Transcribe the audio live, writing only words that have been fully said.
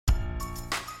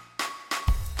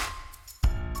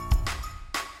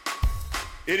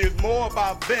It is more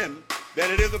about them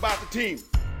than it is about the team.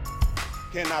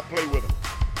 Cannot play with them.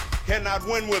 Cannot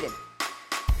win with them.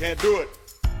 Can't do it.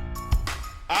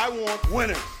 I want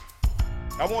winners.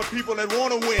 I want people that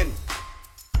want to win.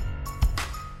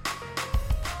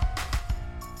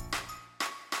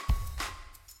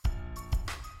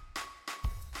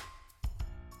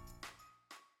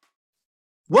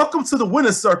 Welcome to the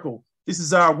Winner's Circle. This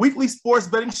is our weekly sports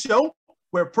betting show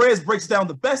where Prez breaks down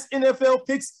the best NFL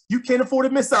picks you can't afford to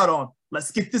miss out on.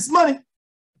 Let's get this money.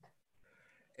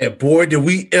 And boy, did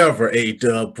we ever,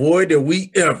 A-Dub. Boy, did we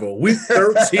ever. Week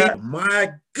 13,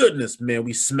 my goodness, man,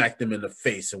 we smacked them in the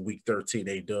face in week 13,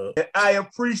 A-Dub. I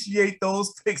appreciate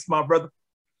those picks, my brother.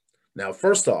 Now,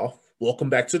 first off, welcome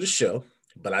back to the show.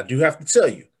 But I do have to tell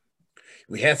you,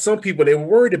 we had some people, they were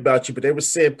worried about you, but they were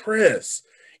saying, Prez,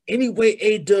 anyway,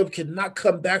 A-Dub cannot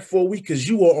come back for a week because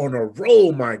you are on a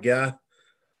roll, my guy.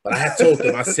 But I had told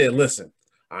them, I said, listen,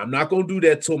 I'm not going to do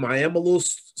that to him. I am a little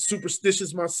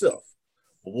superstitious myself.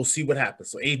 But we'll see what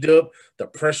happens. So, A-Dub, the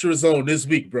pressure is on this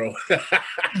week, bro.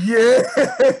 Yeah,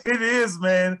 it is,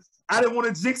 man. I didn't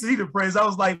want to jinx it either, Prez. I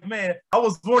was like, man, I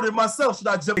was wondering myself, should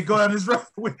I just go down this road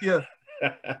with you?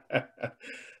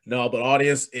 No, but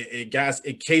audience, guys,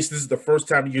 in case this is the first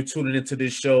time you're tuning into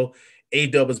this show,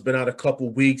 A-Dub has been out a couple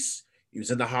weeks. He was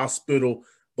in the hospital.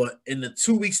 But in the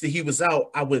 2 weeks that he was out,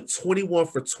 I went 21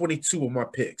 for 22 with my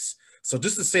picks. So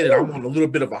just to say that I'm on a little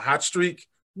bit of a hot streak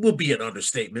will be an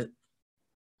understatement.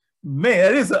 Man,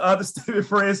 that is an understatement,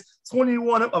 Prez.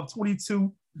 21 of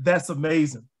 22. That's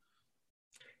amazing.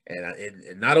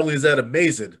 And not only is that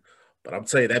amazing, but I'm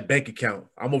telling you, that bank account,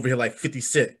 I'm over here like 50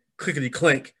 Cent.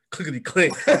 Clickety-clank,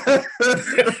 clickety-clank.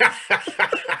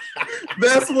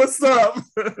 That's what's up.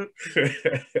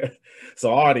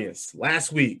 So, audience,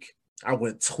 last week, I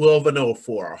went 12-0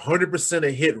 for 100%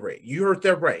 a hit rate. You heard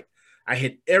that right. I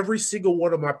hit every single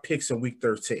one of my picks in week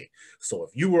 13. So, if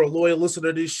you were a loyal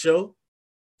listener to this show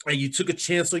and you took a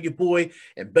chance on your boy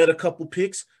and bet a couple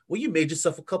picks, well, you made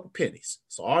yourself a couple pennies.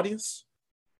 So, audience,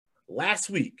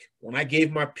 last week when I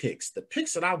gave my picks, the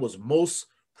picks that I was most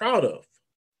proud of,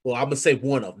 well, I'm going to say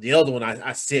one of them. The other one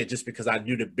I said just because I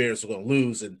knew the Bears were going to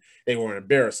lose and they were going to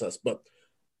embarrass us. But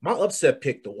my upset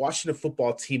pick, the Washington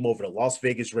football team over the Las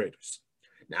Vegas Raiders.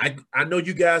 Now, I know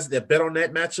you guys that bet on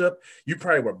that matchup, you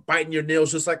probably were biting your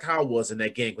nails just like how I was in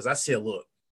that game because I said, look,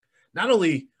 not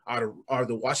only are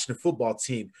the Washington football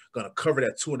team going to cover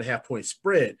that 2.5-point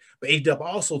spread, but A-Dub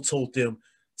also told them,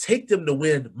 take them to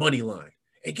win money line.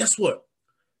 And guess what?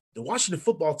 The Washington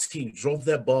football team drove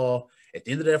that ball at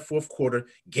the end of that fourth quarter,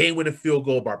 game-winning field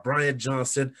goal by Brian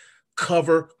Johnson,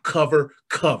 cover.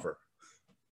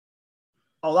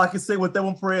 All I can say with that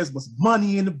one, Prez, was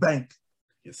money in the bank.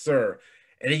 Yes, sir.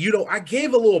 And then, I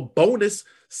gave a little bonus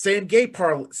same game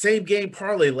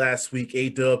parlay last week,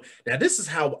 A-Dub. Now, this is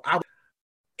how I was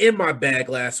in my bag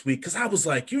last week because I was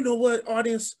like, you know what,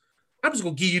 audience? I'm just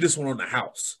going to give you this one on the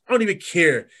house. I don't even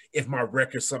care if my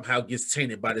record somehow gets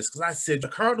tainted by this because I said the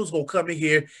Cardinals going to come in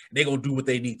here and they're going to do what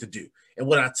they need to do. And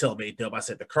what I tell them, A-Dub, I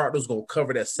said the Cardinals going to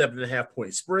cover that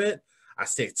 7.5-point spread. I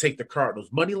said take the Cardinals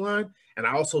money line. And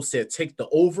I also said take the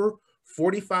over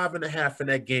 45.5 in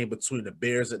that game between the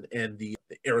Bears and the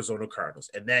Arizona Cardinals.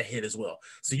 And that hit as well.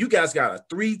 So you guys got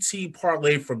a 3-team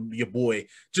parlay from your boy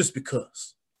just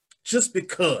because. Just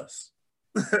because.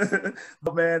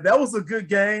 Man, that was a good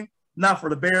game. Not for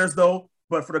the Bears, though,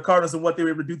 but for the Cardinals and what they were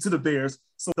able to do to the Bears.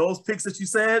 So those picks that you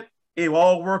said, it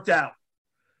all worked out.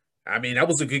 I mean, that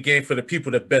was a good game for the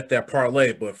people that bet that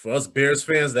parlay, but for us Bears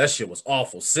fans, that shit was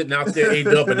awful. Sitting out there,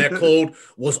 A-Dub, in that cold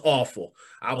was awful.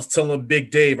 I was telling Big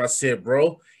Dave, I said,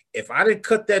 bro, if I didn't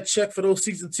cut that check for those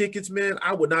season tickets, man,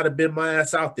 I would not have been my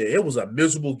ass out there. It was a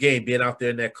miserable game being out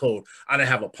there in that cold. I didn't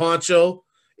have a poncho.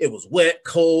 It was wet,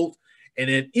 cold. And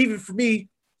then even for me,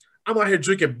 I'm out here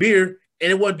drinking beer, and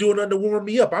it wasn't doing nothing to warm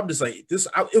me up. I'm just like,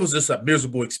 it was just a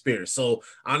miserable experience. So,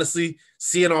 honestly,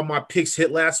 seeing all my picks hit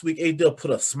last week, A-Dub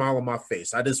put a smile on my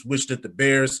face. I just wish that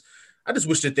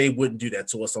they wouldn't do that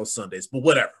to us on Sundays. But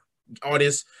whatever.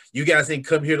 Audience, you guys didn't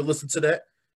come here to listen to that.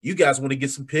 You guys want to get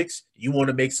some picks. You want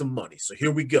to make some money. So here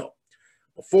we go.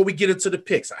 Before we get into the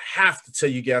picks, I have to tell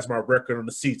you guys my record on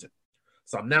the season.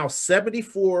 So I'm now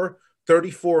 74,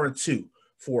 34, and 2.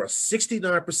 For a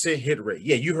 69% hit rate.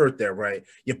 Yeah, you heard that right.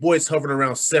 Your boy's hovering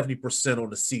around 70% on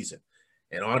the season.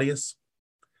 And audience,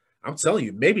 I'm telling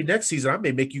you, maybe next season I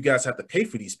may make you guys have to pay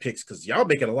for these picks because y'all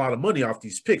making a lot of money off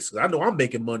these picks. Because I know I'm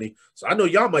making money. So I know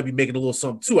y'all might be making a little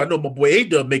something too. I know my boy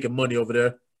A-Dub making money over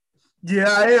there.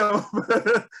 Yeah, I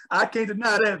am. I can't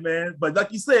deny that, man. But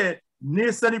like you said, near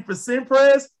 70%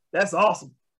 Prez, that's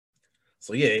awesome.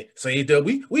 So A-Dub,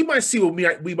 we might see what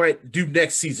we might do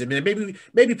next season, man.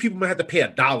 Maybe people might have to pay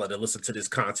 $1 to listen to this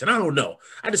content. I don't know.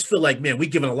 I just feel like, man, we're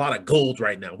giving a lot of gold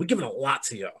right now. We're giving a lot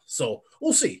to y'all. So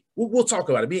we'll see. We'll talk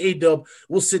about it. Me and A-Dub,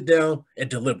 we'll sit down and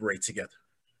deliberate together.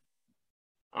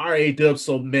 All right, A-Dub.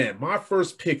 So, man, my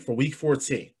first pick for Week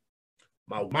 14,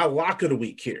 my lock of the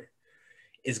week here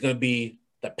is going to be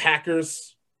the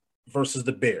Packers versus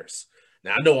the Bears.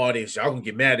 Now, I know, audience, y'all going to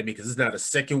get mad at me because it's not the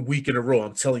second week in a row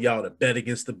I'm telling y'all to bet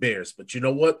against the Bears. But you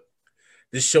know what?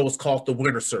 This show is called The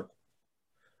Winner Circle.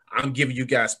 I'm giving you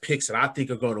guys picks that I think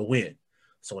are going to win.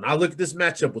 So when I look at this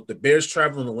matchup with the Bears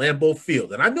traveling to Lambeau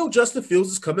Field, and I know Justin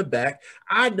Fields is coming back.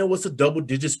 I know it's a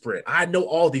double-digit spread. I know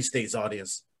all these things,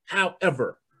 audience.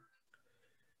 However,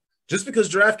 just because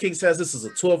DraftKings has this as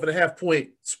a 12.5-point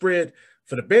spread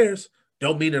for the Bears,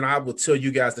 don't mean that I will tell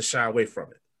you guys to shy away from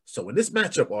it. So in this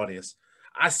matchup, audience,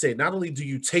 I say not only do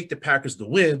you take the Packers to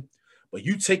win, but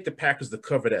you take the Packers to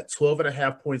cover that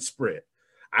 12.5-point spread.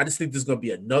 I just think there's going to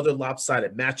be another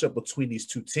lopsided matchup between these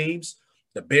two teams.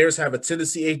 The Bears have a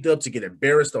tendency, A-Dub, to get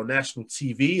embarrassed on national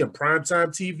TV and primetime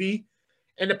TV,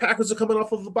 and the Packers are coming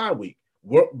off of a bye week.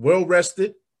 Well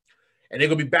rested, and they're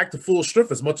going to be back to full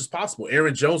strength as much as possible.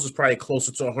 Aaron Jones is probably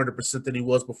closer to 100% than he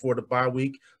was before the bye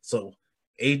week. So,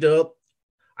 A-Dub,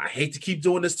 I hate to keep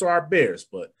doing this to our Bears,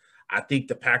 but I think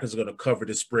the Packers are going to cover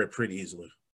this spread pretty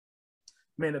easily.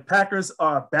 Man, the Packers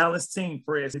are a balanced team,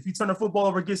 Fred. If you turn the football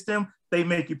over against them, they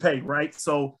make you pay, right?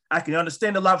 So I can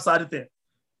understand the lopsided there.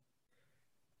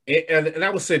 And I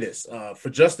would say this, for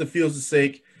Justin Fields'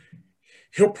 sake,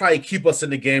 he'll probably keep us in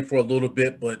the game for a little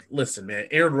bit. But listen, man,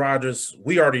 Aaron Rodgers,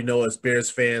 we already know as Bears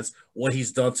fans what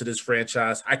he's done to this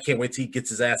franchise. I can't wait till he gets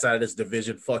his ass out of this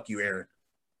division. Fuck you, Aaron.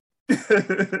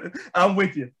 I'm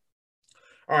with you.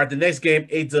 All right, the next game,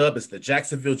 A-Dub, is the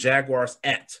Jacksonville Jaguars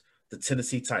at the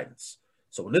Tennessee Titans.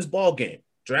 So in this ball game,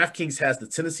 DraftKings has the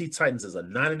Tennessee Titans as a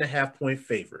 9.5-point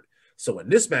favorite. So in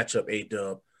this matchup,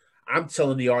 A-Dub, I'm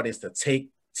telling the audience to take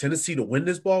Tennessee to win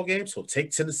this ball game. So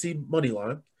take Tennessee money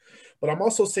line. But I'm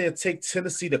also saying take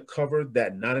Tennessee to cover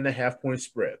that 9.5-point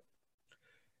spread.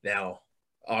 Now,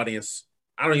 audience,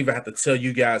 I don't even have to tell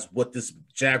you guys what this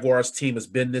Jaguars team has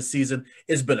been this season.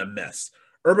 It's been a mess.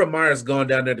 Urban Meyer's gone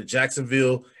down there to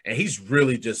Jacksonville, and he's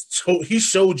really he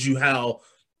showed you how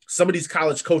some of these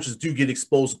college coaches do get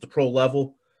exposed at the pro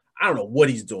level. I don't know what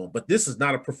he's doing, but this is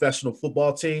not a professional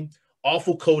football team.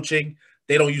 Awful coaching.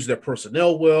 They don't use their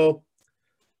personnel well.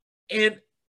 And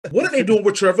what are they doing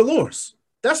with Trevor Lawrence?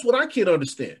 That's what I can't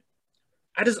understand.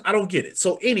 I don't get it.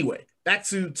 So anyway, back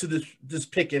to this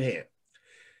pick in hand.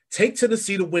 Take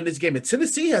Tennessee to win this game. And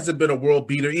Tennessee hasn't been a world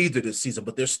beater either this season,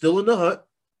 but they're still in the hunt.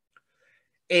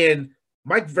 And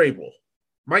Mike Vrabel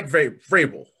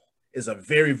is a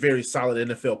very, very solid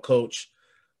NFL coach.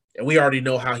 And we already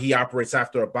know how he operates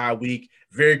after a bye week.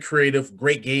 Very creative,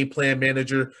 great game plan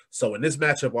manager. So in this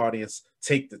matchup, audience,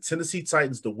 take the Tennessee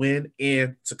Titans to win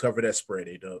and to cover that spread,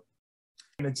 A-Dub.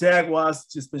 And the Jaguars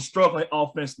just been struggling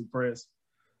offensively, Prez.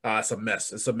 It's a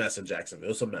mess. It's a mess in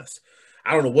Jacksonville. It's a mess.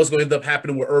 I don't know what's going to end up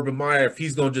happening with Urban Meyer, if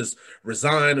he's going to just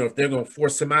resign or if they're going to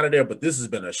force him out of there. But this has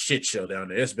been a shit show down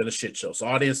there. It's been a shit show. So,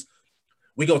 audience,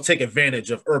 we're going to take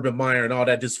advantage of Urban Meyer and all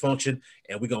that dysfunction,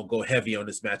 and we're going to go heavy on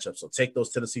this matchup. So, take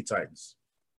those Tennessee Titans.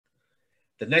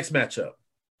 The next matchup,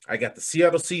 I got the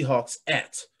Seattle Seahawks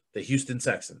at the Houston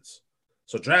Texans.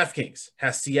 So, DraftKings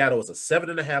has Seattle as a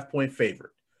 7.5-point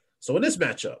favorite. So, in this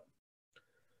matchup,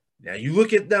 now you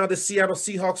look at the Seattle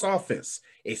Seahawks offense.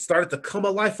 It started to come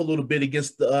alive a little bit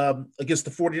against the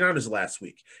 49ers last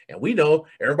week. And we know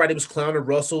everybody was clowning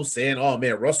Russell, saying, oh,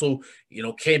 man, Russell,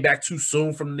 came back too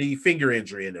soon from the finger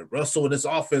injury. And then Russell and his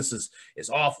offense is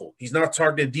awful. He's not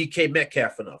targeting DK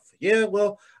Metcalf enough. Yeah,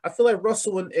 well, I feel like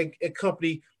Russell and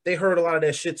company, they heard a lot of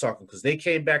that shit talking because they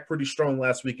came back pretty strong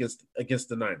last week against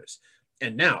the Niners.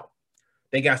 And now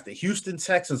they got the Houston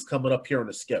Texans coming up here on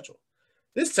the schedule.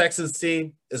 This Texans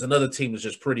team is another team that's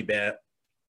just pretty bad.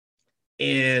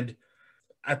 And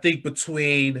I think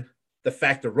between the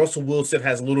fact that Russell Wilson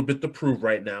has a little bit to prove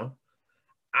right now,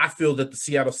 I feel that the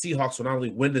Seattle Seahawks will not only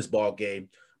win this ball game,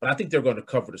 but I think they're going to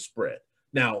cover the spread.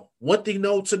 Now, one thing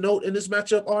to note in this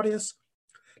matchup, audience,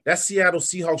 that Seattle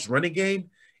Seahawks running game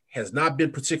has not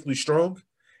been particularly strong.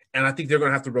 And I think they're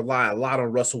going to have to rely a lot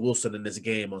on Russell Wilson in this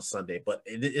game on Sunday. But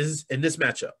in this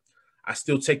matchup, I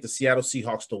still take the Seattle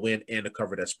Seahawks to win and to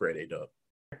cover that spread, A-Dub.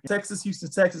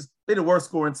 Houston, Texas, they're the worst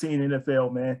scoring team in the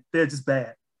NFL, man. They're just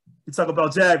bad. You talk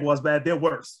about Jaguars bad, they're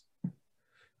worse.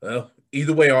 Well,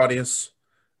 either way, audience,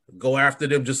 go after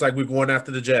them just like we're going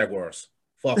after the Jaguars.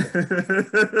 Fuck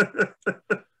them.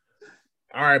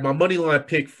 All right, my money line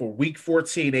pick for Week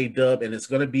 14, A-Dub, and it's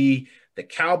going to be the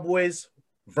Cowboys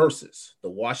versus the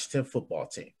Washington football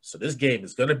team. So this game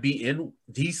is going to be in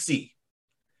D.C.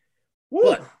 Woo.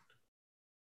 But,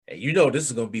 and you know this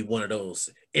is going to be one of those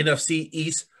NFC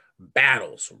East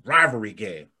battles, rivalry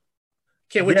game.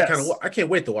 I can't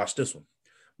wait to watch this one.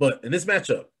 But in this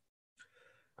matchup,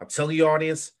 I'm telling you,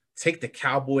 audience, take the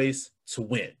Cowboys to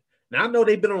win. Now, I know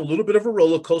they've been on a little bit of a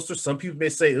roller coaster. Some people may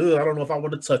say, I don't know if I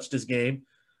want to touch this game.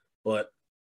 But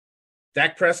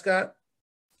Dak Prescott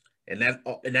and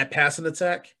that passing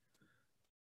attack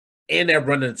and that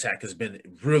running attack has been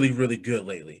really, really good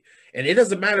lately. And it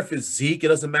doesn't matter if it's Zeke. It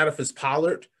doesn't matter if it's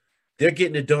Pollard. They're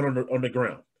getting it done on the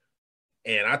ground.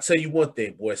 And I tell you one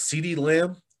thing, boy, CeeDee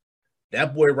Lamb,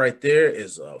 that boy right there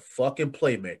is a fucking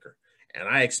playmaker. And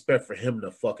I expect for him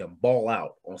to fucking ball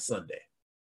out on Sunday.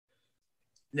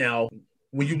 Now,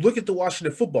 when you look at the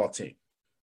Washington football team,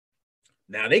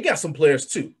 now they got some players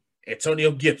too.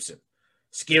 Antonio Gibson,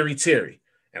 Scary Terry.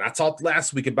 And I talked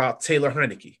last week about Taylor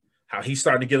Heinicke, how he's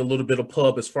starting to get a little bit of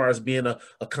pub as far as being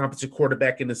a competent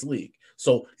quarterback in this league.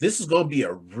 So this is going to be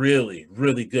a really,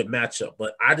 really good matchup.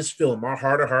 But I just feel in my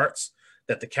heart of hearts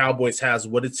that the Cowboys has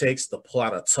what it takes to pull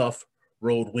out a tough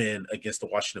road win against the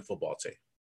Washington football team.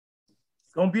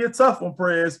 It's going to be a tough one,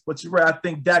 Perez, but you're right. I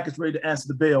think Dak is ready to answer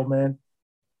the bell, man.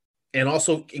 And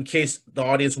also, in case the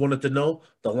audience wanted to know,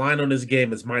 the line on this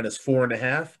game is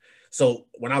 -4.5. So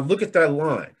when I look at that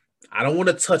line, I don't want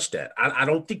to touch that. I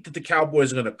don't think that the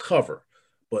Cowboys are going to cover.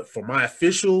 But for my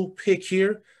official pick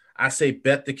here, I say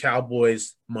bet the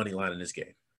Cowboys money line in this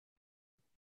game.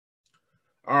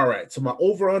 All right, so my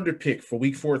over-under pick for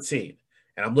Week 14,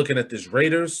 and I'm looking at this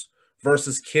Raiders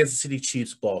versus Kansas City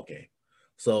Chiefs ball game.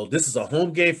 So this is a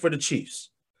home game for the Chiefs.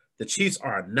 The Chiefs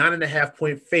are a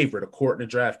 9.5-point favorite according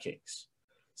to DraftKings.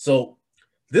 So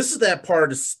this is that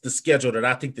part of the schedule that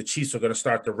I think the Chiefs are going to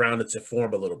start to round into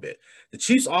form a little bit. The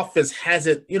Chiefs offense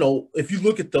hasn't, if you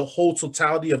look at the whole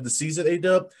totality of the season,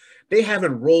 A-Dub, they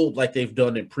haven't rolled like they've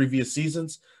done in previous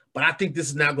seasons. But I think this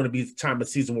is not going to be the time of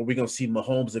season where we're going to see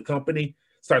Mahomes and company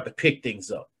start to pick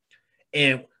things up.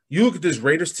 And you look at this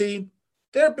Raiders team,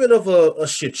 they're a bit of a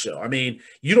shit show. I mean,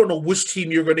 you don't know which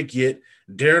team you're going to get.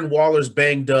 Darren Waller's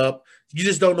banged up. You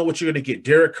just don't know what you're going to get.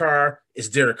 Derek Carr is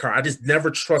Derek Carr. I just never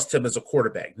trust him as a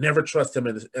quarterback. Never trust him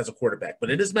as a quarterback. But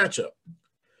in this matchup,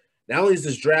 not only is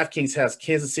this DraftKings has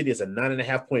Kansas City as a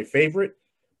 9.5-point favorite,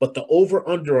 but the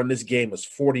over-under on this game is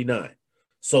 49.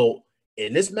 So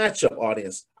in this matchup,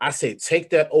 audience, I say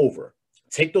take that over.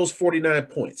 Take those 49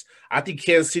 points. I think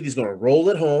Kansas City is going to roll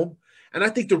at home, and I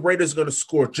think the Raiders are going to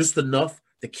score just enough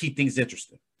to keep things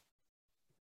interesting.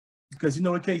 Because in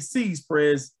KC's,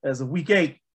 Perez, as of Week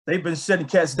 8, they've been shutting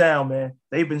cats down, man.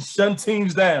 They've been shutting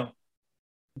teams down.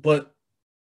 But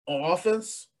on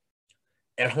offense,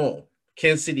 at home,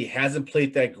 Kansas City hasn't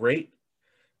played that great.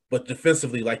 But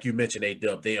defensively, like you mentioned,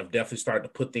 A-Dub, they have definitely started to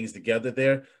put things together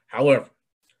there. However,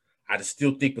 I just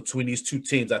still think between these two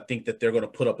teams, I think that they're going to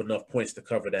put up enough points to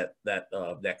cover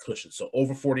that cushion. So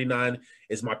over 49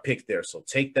 is my pick there. So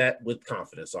take that with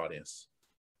confidence, audience.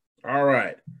 All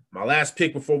right. My last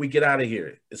pick before we get out of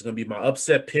here is going to be my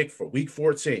upset pick for Week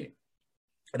 14.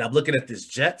 And I'm looking at this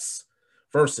Jets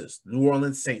versus New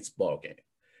Orleans Saints ball game.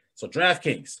 So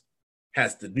DraftKings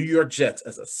has the New York Jets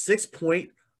as a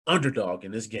 6-point underdog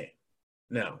in this game.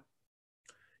 Now,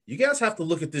 you guys have to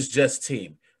look at this Jets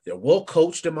team. They're well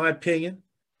coached, in my opinion.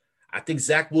 I think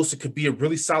Zach Wilson could be a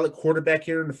really solid quarterback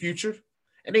here in the future.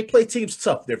 And they play teams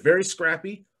tough. They're very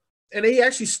scrappy. And they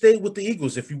actually stayed with the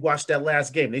Eagles. If you watched that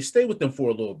last game, they stayed with them for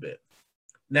a little bit.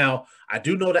 Now, I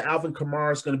do know that Alvin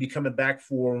Kamara is going to be coming back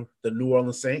for the New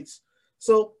Orleans Saints,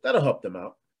 so that'll help them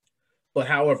out. But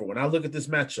however, when I look at this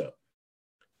matchup,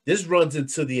 this runs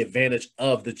into the advantage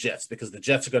of the Jets because the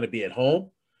Jets are going to be at home.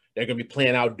 They're going to be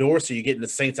playing outdoors, so you're getting the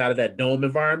Saints out of that dome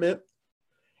environment.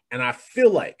 And I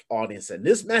feel like, audience, in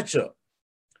this matchup,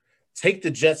 take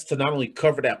the Jets to not only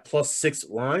cover that +6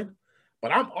 line,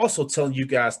 but I'm also telling you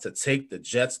guys to take the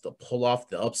Jets to pull off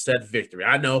the upset victory.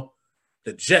 I know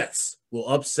the Jets will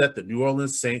upset the New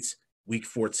Orleans Saints Week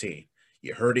 14.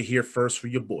 You heard it here first for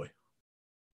your boy.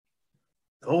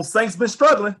 The old Saints been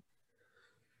struggling.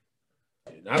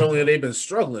 Not only have they been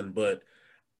struggling, but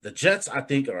the Jets, I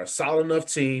think, are a solid enough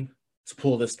team to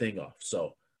pull this thing off.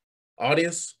 So,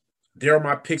 audience, there are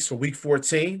my picks for Week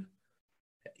 14.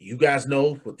 You guys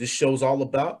know what this show's all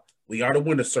about. We are the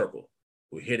Winner's Circle.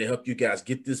 We're here to help you guys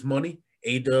get this money.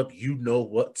 A-Dub, you know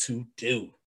what to do.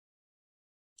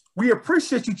 We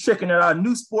appreciate you checking out our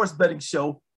new sports betting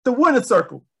show, The Winner's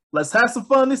Circle. Let's have some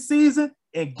fun this season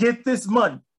and get this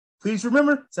money. Please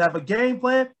remember to have a game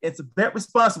plan and to bet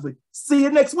responsibly. See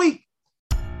you next week.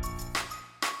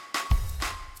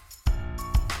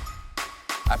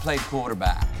 I played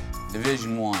quarterback.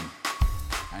 Division One.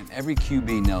 And every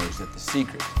QB knows that the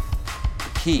secret,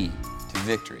 the key to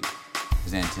victory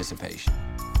is anticipation.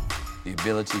 The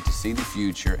ability to see the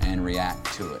future and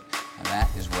react to it. Now that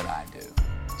is what I do.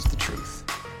 It's the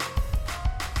truth.